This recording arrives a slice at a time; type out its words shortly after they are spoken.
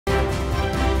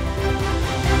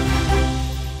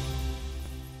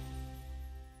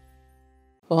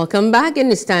Welcome back,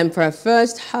 and it's time for our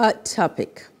first hot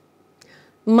topic.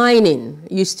 Mining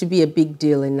used to be a big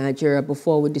deal in Nigeria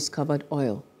before we discovered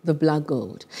oil, the black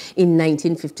gold, in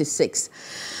 1956.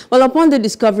 Well, upon the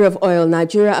discovery of oil,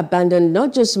 Nigeria abandoned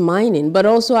not just mining, but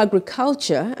also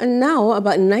agriculture, and now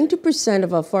about 90%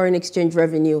 of our foreign exchange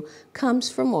revenue comes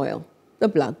from oil, the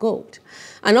black gold.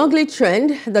 An ugly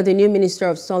trend that the new Minister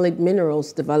of Solid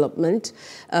Minerals Development,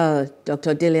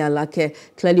 Dr. Dele Alake,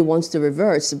 clearly wants to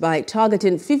reverse by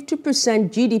targeting 50%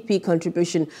 GDP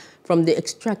contribution from the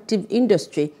extractive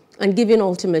industry and giving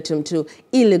ultimatum to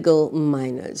illegal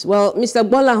miners. Well, Mr.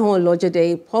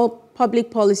 Olojede,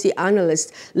 public policy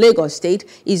analyst, Lagos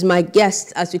State, is my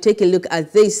guest as we take a look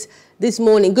at this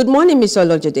morning. Good morning, Mr.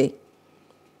 Olojede.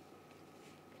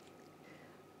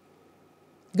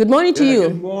 Good morning to you.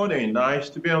 Good morning. Nice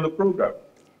to be on the program.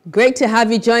 Great to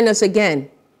have you join us again.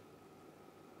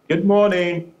 Good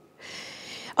morning.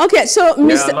 Okay, so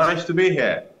Mr. Yeah, nice to be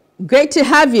here. Great to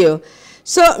have you.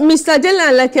 So Mr.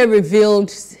 Dele Alake revealed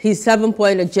his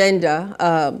 7-point agenda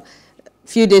a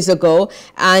few days ago,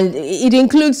 and it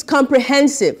includes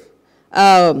comprehensive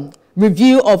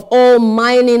review of all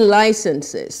mining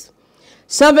licenses,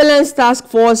 surveillance task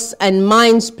force, and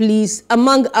mines police,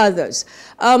 among others.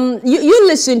 You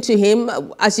listened to him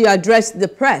as you addressed the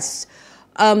press.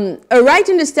 A right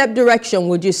in the step direction,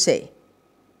 would you say?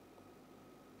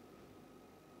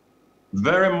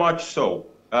 Very much so.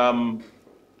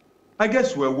 I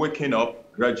guess we're waking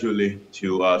up gradually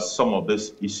to some of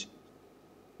this issue.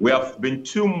 We have been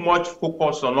too much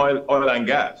focused on oil and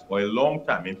gas for a long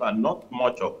time. In fact, not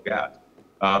much of gas,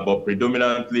 but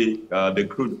predominantly the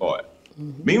crude oil.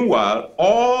 Mm-hmm. Meanwhile,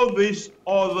 all these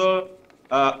other,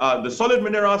 the solid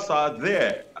minerals are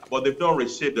there, but they don't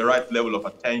receive the right level of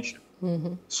attention.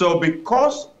 Mm-hmm. So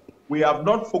because we have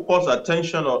not focused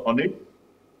attention on it,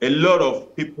 a lot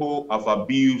of people have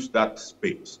abused that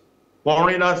space.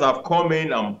 Foreigners have come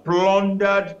in and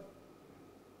plundered,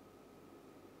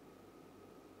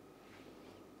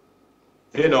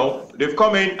 they've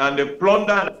come in and they've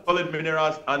plundered solid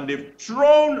minerals, and they've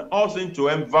thrown us into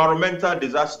environmental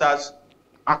disasters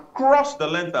across the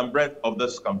length and breadth of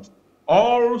this country.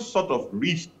 All sort of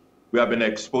risks we have been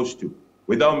exposed to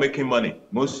without making money.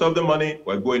 Most of the money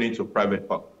we're going into private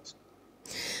pockets.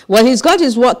 Well, he's got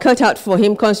his work cut out for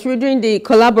him, considering the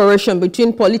collaboration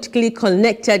between politically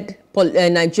connected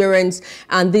Nigerians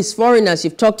and these foreigners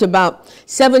you've talked about.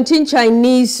 17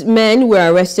 Chinese men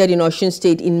were arrested in Osun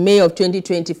State in May of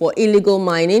 2020 for illegal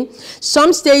mining.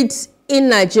 Some states in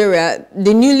Nigeria,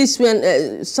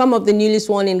 some of the newly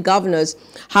sworn-in governors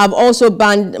have also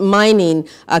banned mining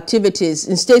activities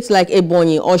in states like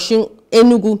Ebonyi, Osun,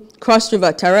 Enugu, Cross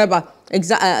River, Taraba,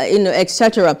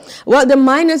 etc. Well, the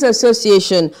Miners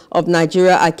Association of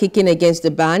Nigeria are kicking against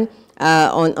the ban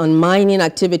on mining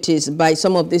activities by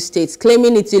some of these states,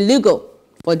 claiming it's illegal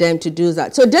for them to do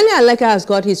that. So Dele Alake has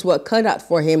got his work cut out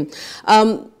for him.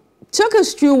 Talk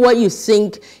us through what you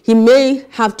think he may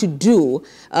have to do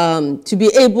to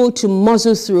be able to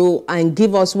muzzle through and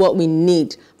give us what we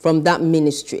need from that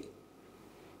ministry.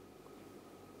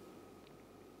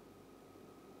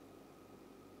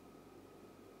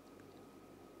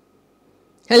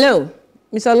 Hello,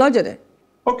 Mr. Olojede.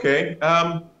 Okay,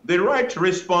 the right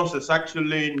response is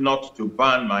actually not to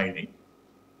ban mining.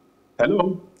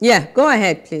 Hello? Yeah, go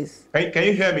ahead, please. Can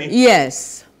you hear me?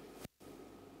 Yes.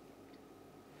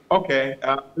 Okay,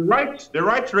 the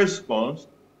right response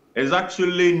is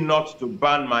actually not to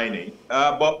ban mining.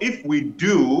 But if we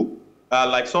do,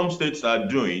 like some states are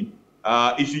doing,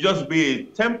 it should just be a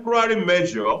temporary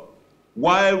measure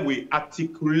while we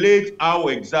articulate how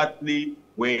exactly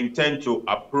we intend to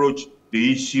approach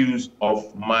the issues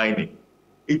of mining.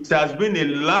 It has been a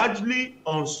largely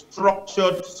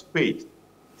unstructured space.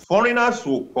 Foreigners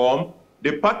will come,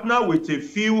 they partner with a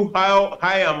few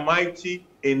high and mighty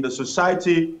in the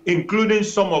society, including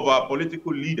some of our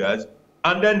political leaders,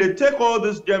 and then they take all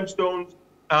these gemstones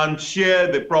and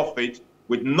share the profit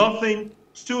with nothing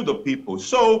to the people.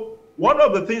 So one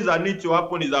of the things that need to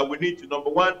happen is that we need to, number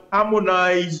one,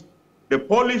 harmonize the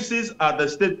policies at the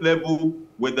state level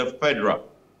with the federal.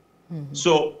 Mm-hmm.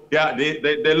 So yeah,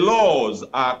 the laws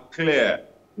are clear.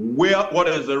 What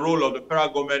is the role of the federal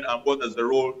government and what is the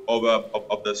role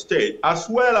of the state, as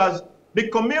well as the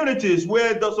communities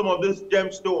where some of these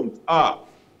gemstones are.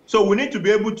 So we need to be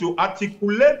able to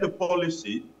articulate the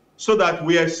policy so that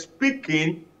we are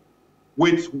speaking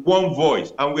with one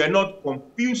voice and we are not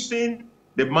confusing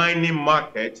the mining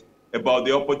market about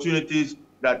the opportunities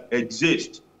that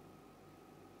exist.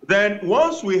 Then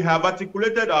once we have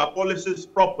articulated our policies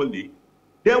properly,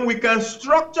 then we can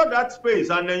structure that space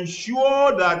and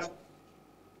ensure that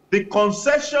the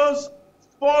concessions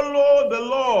follow the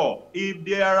law. If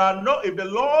the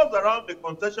laws around the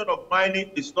concession of mining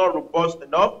is not robust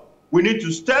enough, we need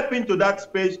to step into that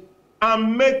space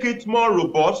and make it more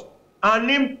robust and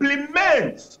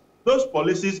implement those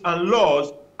policies and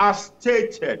laws as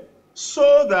stated,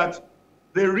 so that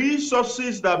the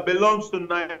resources that belongs to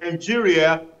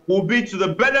Nigeria will be to the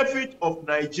benefit of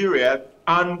Nigeria.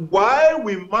 And while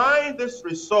we mine these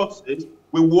resources,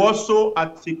 we will also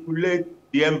articulate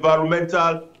the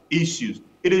environmental issues.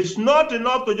 It is not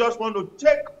enough to just want to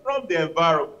take from the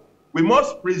environment. We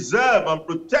must preserve and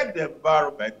protect the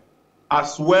environment,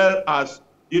 as well as,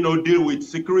 deal with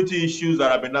security issues that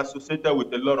have been associated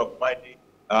with a lot of mining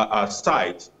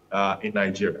sites in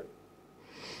Nigeria.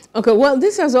 Okay, well,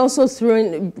 this has also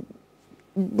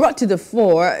brought to the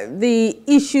fore the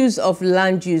issues of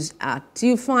Land Use Act.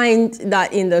 You find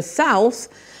that in the South,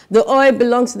 the oil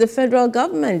belongs to the federal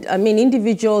government. I mean,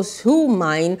 individuals who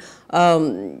mine,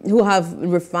 who have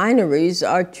refineries,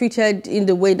 are treated in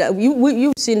the way that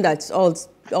you've seen. That's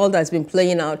all that's been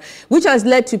playing out, which has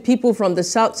led to people from the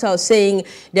South saying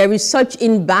there is such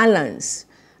imbalance.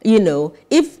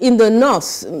 If in the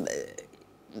North,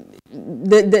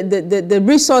 the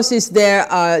resources there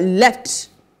are left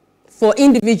for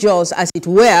individuals, as it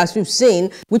were, as we've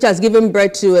seen, which has given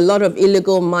birth to a lot of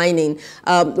illegal mining.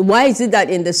 Why is it that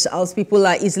in the South people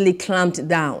are easily clamped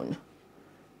down?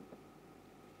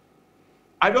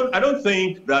 I don't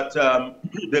think that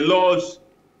the laws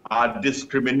are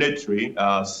discriminatory,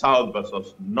 South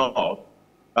versus North,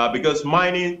 because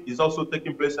mining is also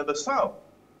taking place in the South.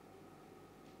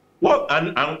 Well,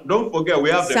 and don't forget,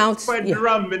 we have the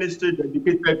federal ministry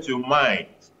dedicated to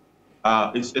mines.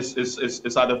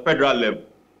 It's at the federal level.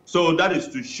 So that is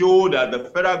to show that the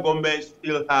federal government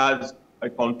still has a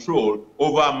control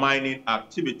over mining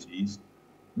activities,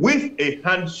 with a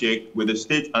handshake with the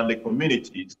state and the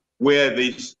communities where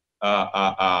these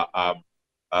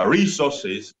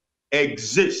resources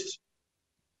exist.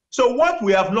 So what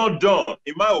we have not done,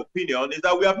 in my opinion, is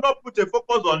that we have not put a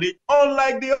focus on it,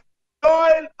 unlike the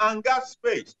oil and gas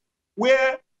space,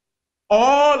 where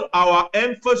all our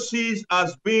emphasis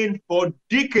has been for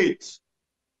decades.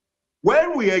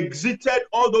 When we exited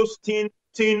all those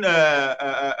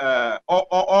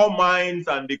oil mines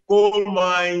and the coal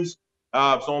mines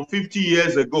some 50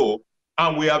 years ago,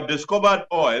 and we have discovered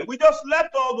oil, we just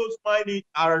left all those mining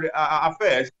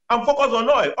affairs and focused on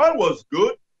oil. Oil was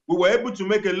good. We were able to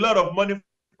make a lot of money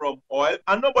from oil,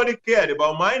 and nobody cared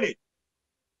about mining.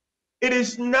 It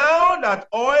is now that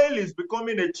oil is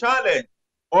becoming a challenge.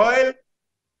 Oil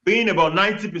being about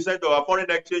 90% of our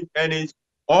foreign exchange earnings,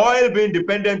 oil being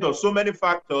dependent on so many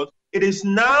factors, it is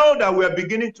now that we are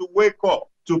beginning to wake up,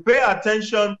 to pay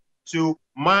attention to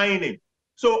mining.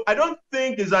 So I don't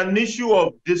think it's an issue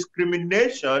of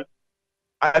discrimination.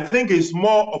 I think it's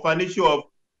more of an issue of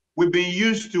we've been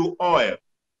used to oil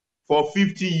for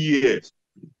 50 years.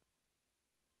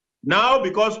 Now,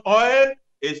 because oil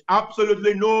is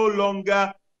absolutely no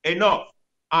longer enough,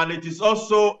 and it is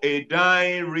also a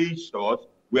dying resource,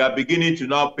 we are beginning to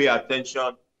now pay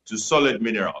attention to solid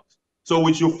minerals. So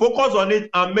we should focus on it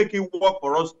and make it work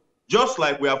for us, just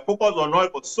like we have focused on oil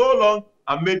for so long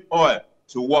and made oil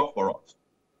to work for us.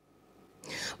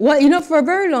 Well, for a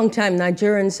very long time,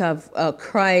 Nigerians have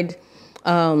cried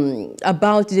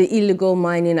about the illegal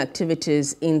mining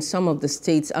activities in some of the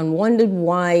states and wondered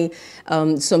why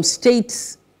some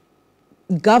states'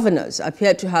 governors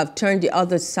appear to have turned the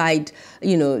other side,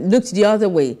 looked the other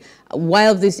way,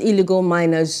 while these illegal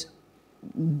miners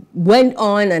went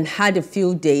on and had a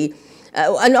field day.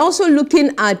 And also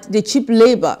looking at the cheap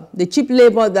labor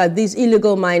that these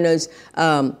illegal miners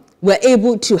were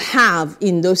able to have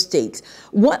in those states.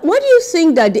 What do you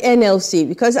think that the NLC,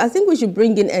 because I think we should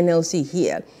bring in NLC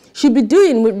here, should be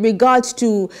doing with regards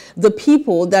to the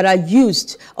people that are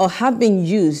used or have been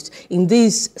used in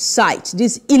these sites,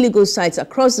 these illegal sites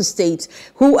across the states,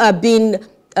 who are being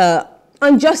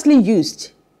unjustly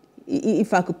used,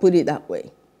 if I could put it that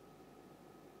way?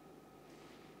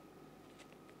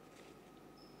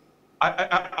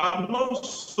 I'm not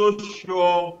so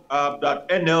sure that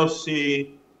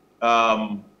NLC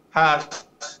has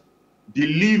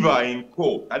delivered in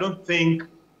court. I don't think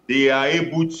they are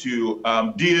able to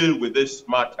deal with this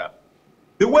matter.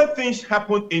 The way things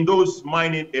happen in those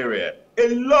mining areas,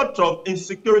 a lot of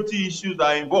insecurity issues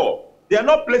are involved. They are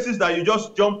not places that you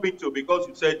just jump into because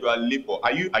you said you are labor.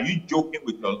 Are you joking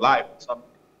with your life or something?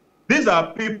 These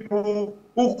are people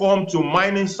who come to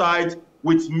mining sites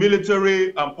with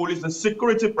military and police and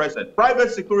security present,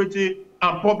 private security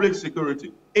and public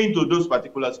security into those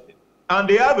particular states. And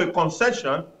they have a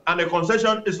concession, and the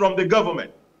concession is from the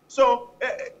government. So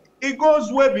it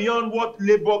goes way beyond what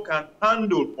labor can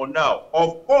handle for now.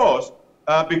 Of course,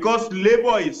 because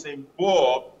labor is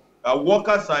involved,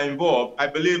 workers are involved, I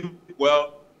believe,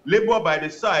 well, labor by the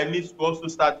side needs to also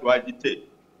start to agitate.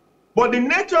 But the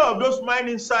nature of those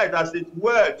mining sites as it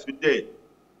were today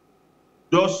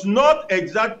does not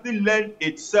exactly lend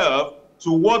itself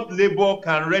to what labor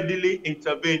can readily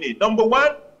intervene in. Number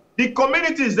one, the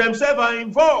communities themselves are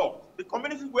involved. The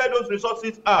communities where those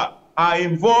resources are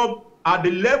involved at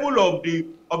the level of the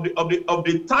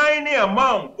tiny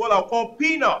amount, what I call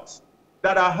peanuts,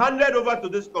 that are handed over to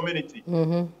this community.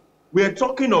 We are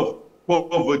talking of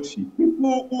poverty.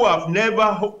 People who have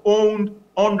never owned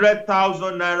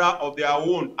 100,000 naira of their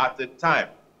own at a time,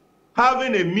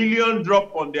 having $1 million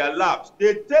drop on their laps,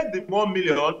 they take the 1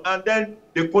 million and then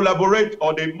they collaborate,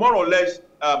 or they more or less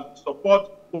support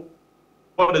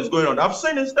what is going on. I've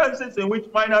seen instances in which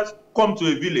miners come to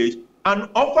a village and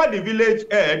offer the village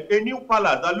head a new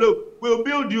palace. That, look, we'll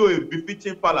build you a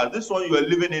befitting palace. This one you are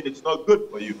living in, it's not good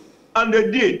for you. And they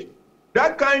did.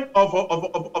 That kind of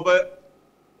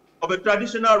a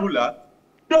traditional ruler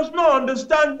does not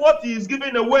understand what he is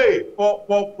giving away for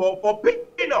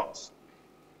peanuts.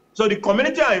 So the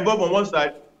community are involved on one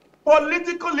side.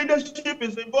 Political leadership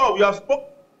is involved. We have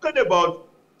spoken about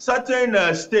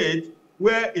certain states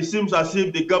where it seems as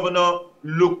if the governor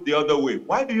looked the other way.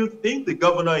 Why do you think the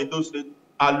governor in those states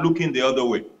are looking the other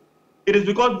way? It is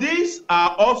because these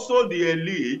are also the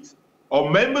elite or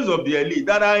members of the elite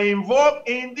that are involved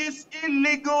in these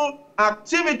illegal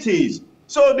activities.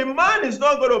 So the man is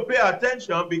not going to pay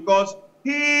attention because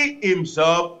he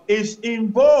himself is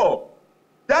involved.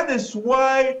 That is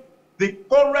why the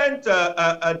current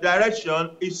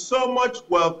direction is so much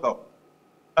welcome.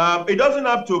 It doesn't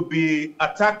have to be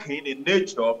attacking in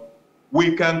nature.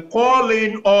 We can call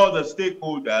in all the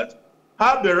stakeholders,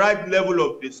 have the right level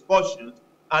of discussions,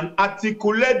 and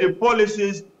articulate the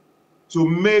policies to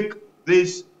make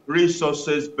these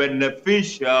resources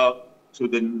beneficial to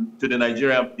the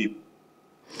Nigerian people.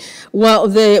 Well,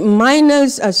 the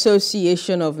Miners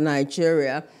Association of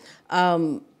Nigeria,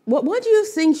 what do you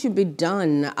think should be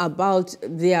done about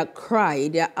their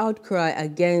outcry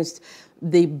against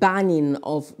the banning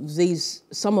of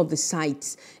some of the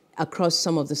sites across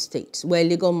some of the states where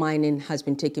illegal mining has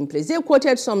been taking place? They've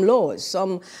quoted some laws,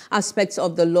 some aspects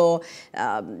of the law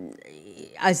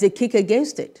as they kick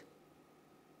against it.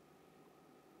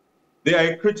 They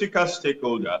are a critical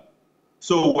stakeholder.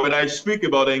 So when I speak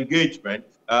about engagement,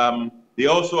 they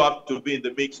also have to be in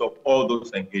the mix of all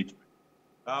those engagements.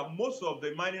 Most of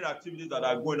the mining activities that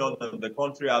are going on in the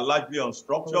country are largely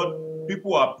unstructured.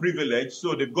 People are privileged,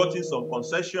 so they've gotten some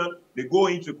concession. They go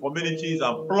into communities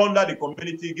and plunder the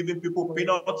community, giving people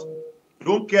peanuts. They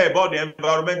don't care about the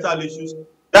environmental issues.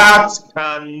 That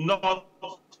cannot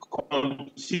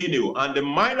continue. And the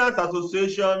Miners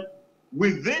Association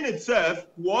within itself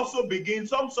will also begin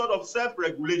some sort of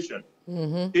self-regulation,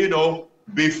 you know,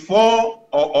 before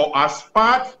or as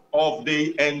part of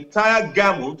the entire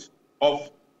gamut of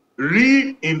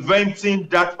reinventing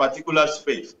that particular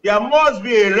space. There must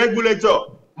be a regulator.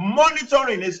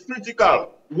 Monitoring is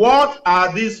critical. What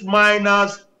are these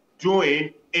miners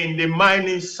doing in the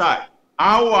mining site?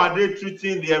 How are they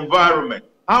treating the environment?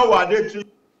 How are they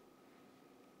treating?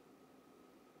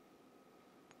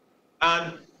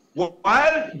 And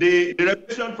while the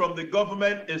regulation from the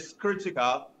government is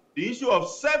critical, the issue of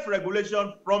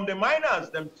self-regulation from the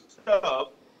miners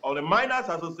themselves or the Miners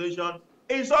Association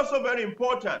is also very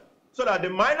important, so that the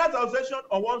Miners Association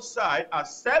on one side are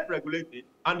self-regulated,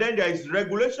 and then there is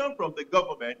regulation from the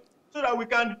government, so that we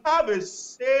can have a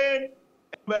sane.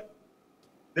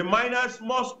 The miners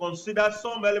must consider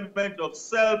some element of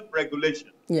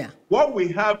self-regulation. Yeah. What we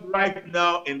have right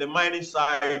now in the mining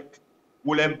side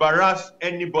will embarrass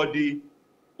anybody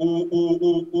who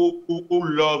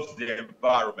loves the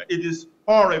environment. It is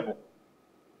horrible.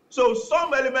 So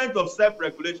some element of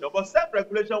self-regulation, but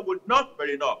self-regulation would not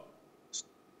be enough.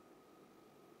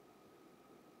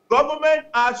 Government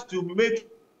has to make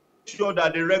sure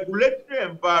that the regulatory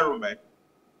environment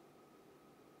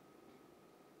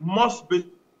must be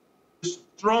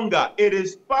stronger. It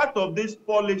is part of this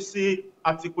policy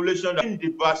articulation that is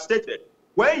devastated.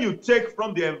 When you take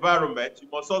from the environment, you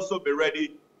must also be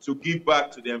ready to give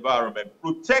back to the environment.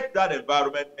 Protect that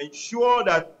environment, ensure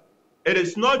that it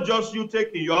is not just you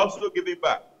taking, you're also giving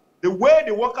back. The way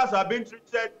the workers are being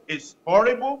treated is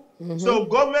horrible. So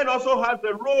government also has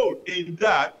a role in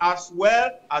that, as well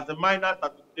as the Miners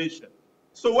Association.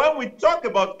 So when we talk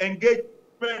about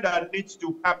engagement that needs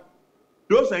to happen,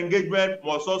 those engagements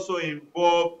must also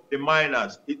involve the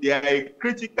miners. They are a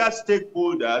critical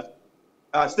stakeholder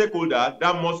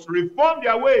that must reform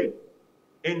their way.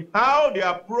 in how they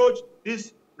approach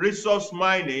this resource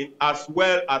mining as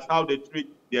well as how they treat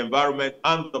the environment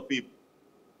and the people.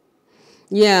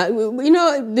 Yeah, you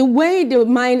know, the way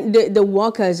the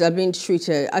workers are being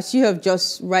treated, as you have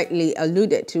just rightly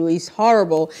alluded to, is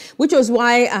horrible, which was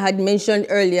why I had mentioned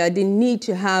earlier the need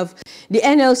to have the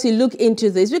NLC look into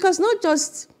this, because not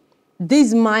just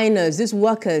these miners, these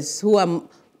workers who are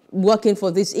working for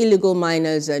these illegal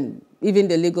miners and even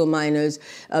the legal miners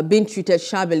being treated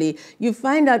shabbily, you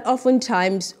find that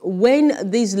oftentimes when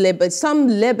some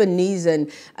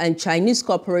Lebanese and Chinese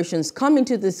corporations come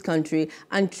into this country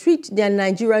and treat their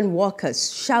Nigerian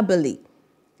workers shabbily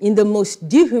in the most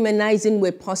dehumanizing way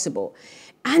possible,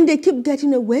 and they keep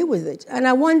getting away with it. And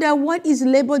I wonder, what is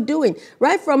labor doing?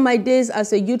 Right from my days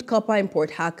as a youth copper in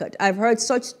Port Harcourt, I've heard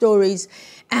such stories,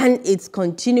 and it's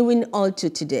continuing all to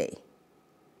today.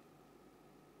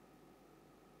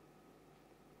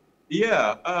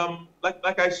 Yeah,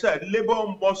 like I said, labor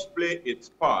must play its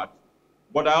part,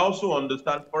 but I also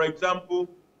understand, for example,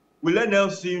 will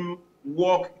NLC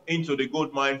walk into the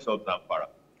gold mines of Zamfara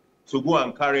to go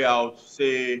and carry out,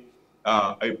 say,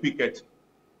 a picket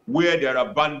where there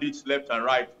are bandits left and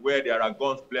right, where there are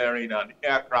guns blaring and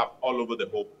aircraft all over the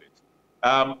whole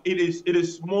place? It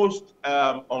is most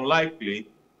unlikely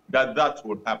that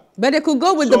would happen. But they could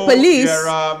go with the police,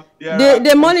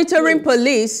 the monitoring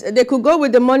police. They could go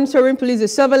with the monitoring police, the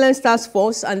surveillance task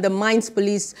force, and the mines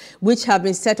police, which have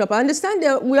been set up. I understand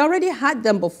that we already had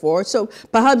them before, so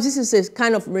perhaps this is a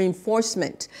kind of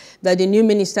reinforcement that the new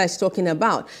minister is talking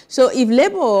about. So if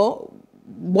Labour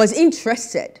was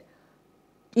interested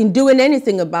in doing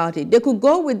anything about it, they could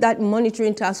go with that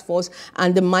monitoring task force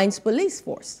and the mines police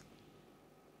force.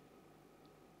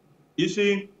 You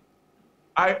see,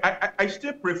 I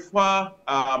still prefer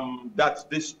that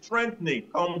the strengthening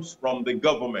comes from the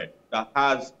government that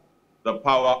has the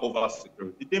power over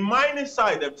security. The mining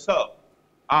side themselves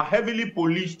are heavily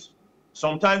policed,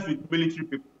 sometimes with military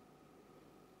people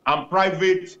and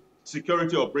private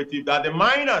security operatives that the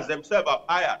miners themselves have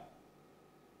hired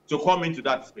to come into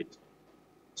that space.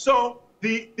 So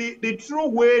the true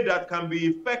way that can be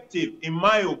effective, in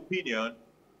my opinion,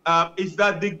 is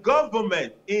that the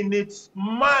government in its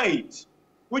might,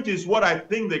 which is what I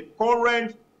think the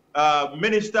current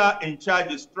minister in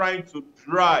charge is trying to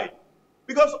drive.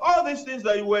 Because all these things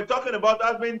that you were talking about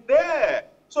have been there.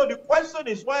 So the question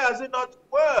is, why has it not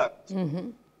worked?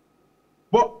 Mm-hmm.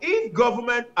 But if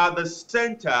government at the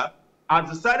center has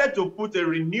decided to put a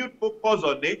renewed focus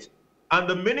on it, and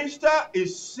the minister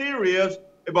is serious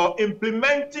about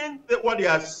implementing what he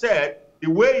has said, the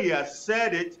way he has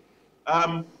said it,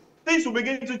 things will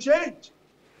begin to change.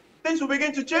 Things will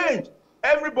begin to change.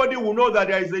 Everybody will know that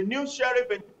there is a new sheriff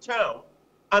in town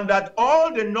and that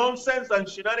all the nonsense and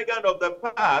shenanigans of the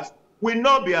past will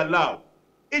not be allowed.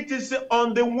 It is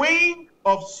on the wing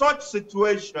of such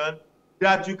situation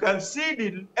that you can see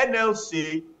the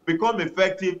NLC become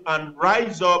effective and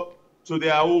rise up to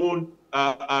their own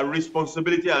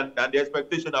responsibility and the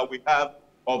expectation that we have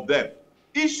of them.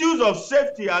 Issues of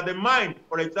safety at the mine,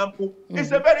 for example,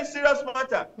 is a very serious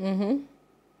matter. Mm-hmm.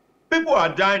 People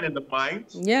are dying in the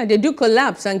mines. Yeah, they do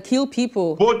collapse and kill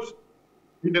people. Both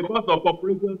in the course of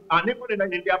operations and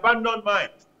even in the abandoned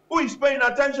mines. Who is paying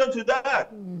attention to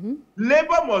that? Mm-hmm.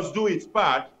 Labor must do its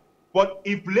part, but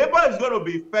if labor is going to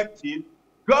be effective,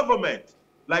 government,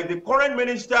 like the current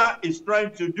minister is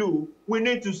trying to do, we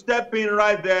need to step in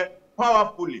right there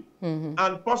powerfully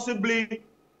and possibly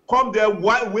come there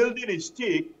while wielding a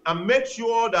stick and make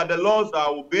sure that the laws are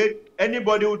obeyed.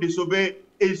 Anybody who disobeys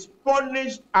is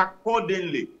punished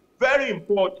accordingly. Very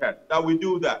important that we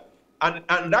do that.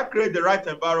 And that creates the right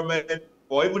environment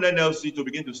for even NLC to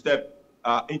begin to step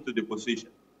into the position.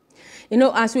 You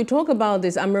know, as we talk about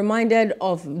this, I'm reminded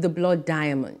of the Blood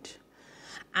Diamond.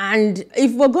 And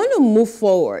if we're going to move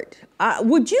forward,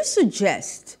 would you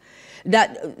suggest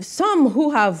that some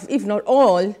who have, if not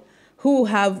all, who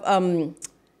have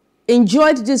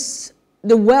enjoyed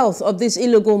the wealth of this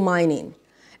illegal mining,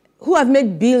 who have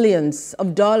made billions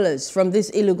of dollars from this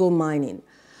illegal mining,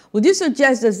 would you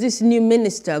suggest that this new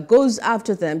minister goes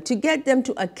after them to get them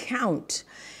to account,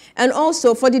 and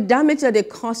also for the damage that they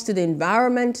caused to the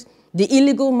environment, the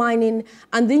illegal mining,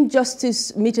 and the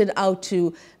injustice meted out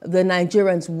to the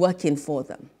Nigerians working for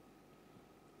them?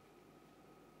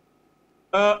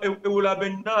 It would have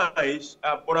been nice,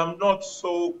 but I'm not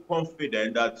so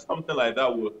confident that something like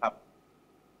that will happen.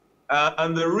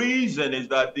 And the reason is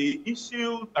that the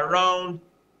issue around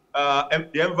the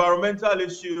environmental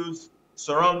issues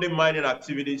surrounding mining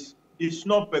activities is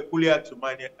not peculiar to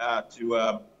mining,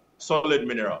 solid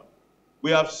mineral.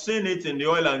 We have seen it in the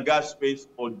oil and gas space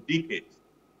for decades.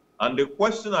 And the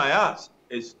question I ask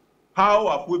is how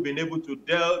have we been able to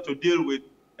deal with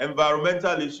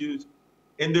environmental issues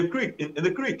in the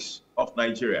creeks of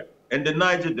Nigeria, in the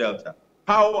Niger Delta?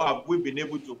 How have we been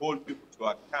able to hold people to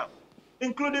account,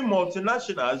 including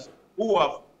multinationals who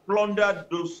have plundered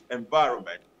those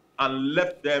environments and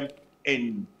left them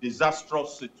in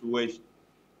disastrous situations?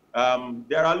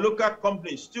 There are local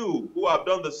companies too who have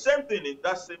done the same thing in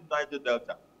that same Niger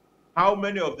Delta. How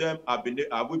many of them have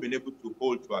we been able to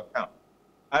hold to account?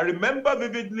 I remember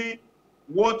vividly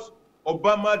what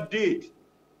Obama did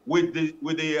with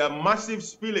the massive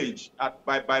spillage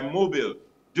by Mobile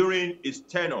during his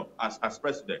tenure as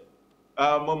president.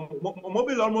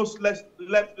 Mobile almost left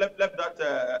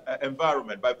that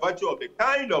environment by virtue of the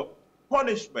kind of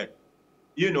punishment,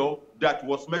 that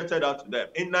was meted out to them.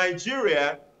 In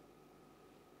Nigeria,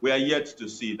 we are yet to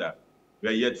see that. We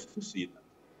are yet to see that.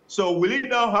 So will it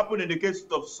now happen in the case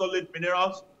of solid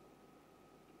minerals?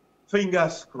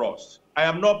 Fingers crossed. I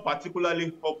am not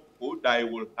particularly hopeful that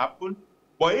it will happen,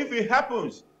 but if it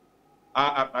happens,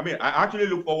 I actually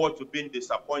look forward to being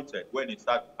disappointed when it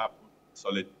starts to happen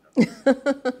solid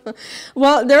minerals.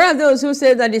 Well, there are those who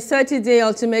say that the 30-day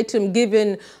ultimatum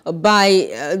given by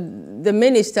the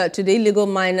minister to the illegal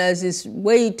miners is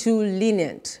way too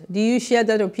lenient. Do you share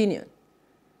that opinion?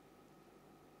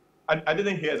 I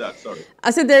didn't hear that, sorry.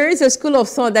 I said there is a school of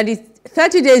thought that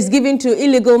 30 days given to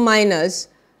illegal miners,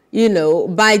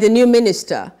 by the new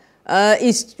minister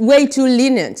is way too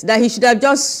lenient, that he should have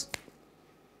just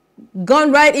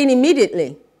gone right in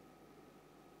immediately.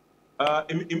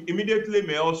 Immediately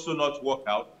may also not work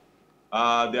out.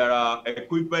 There are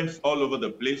equipments all over the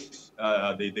place.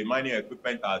 The mining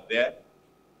equipment are there.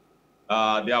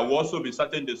 There will also be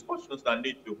certain discussions that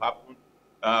need to happen.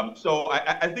 So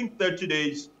I think 30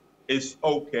 days is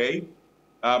okay,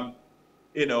 but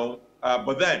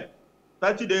then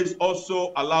 30 days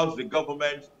also allows the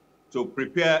government to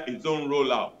prepare its own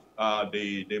rollout.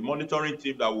 The monitoring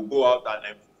team that will go out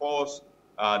and enforce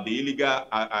the illegal,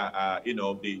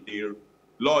 the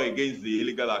law against the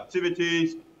illegal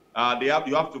activities. You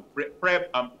have to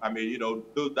prep,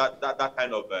 that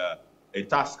kind of a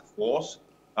task force.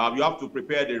 You have to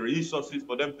prepare the resources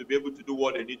for them to be able to do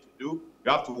what they need to do.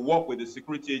 You have to work with the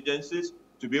security agencies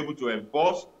to be able to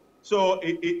enforce. So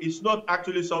it's not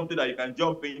actually something that you can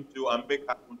jump into and make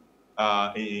happen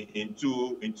in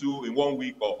 1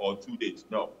 week or 2 days.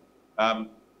 No.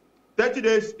 30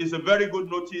 days is a very good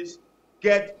notice.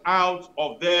 Get out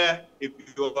of there if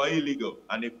you are illegal.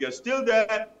 And if you're still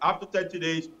there after 30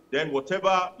 days, then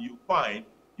whatever you find,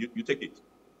 you take it.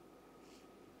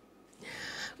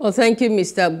 Well, thank you,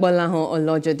 Mr.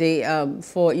 Olojede,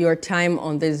 for your time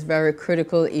on this very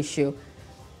critical issue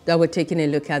that we're taking a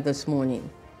look at this morning.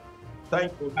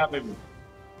 Thank you for having me.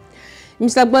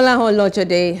 Mr.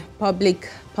 Olojede, public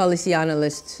policy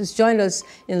analyst, has joined us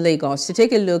in Lagos to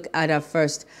take a look at our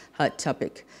first hot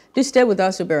topic. Do stay with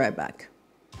us. We'll be right back.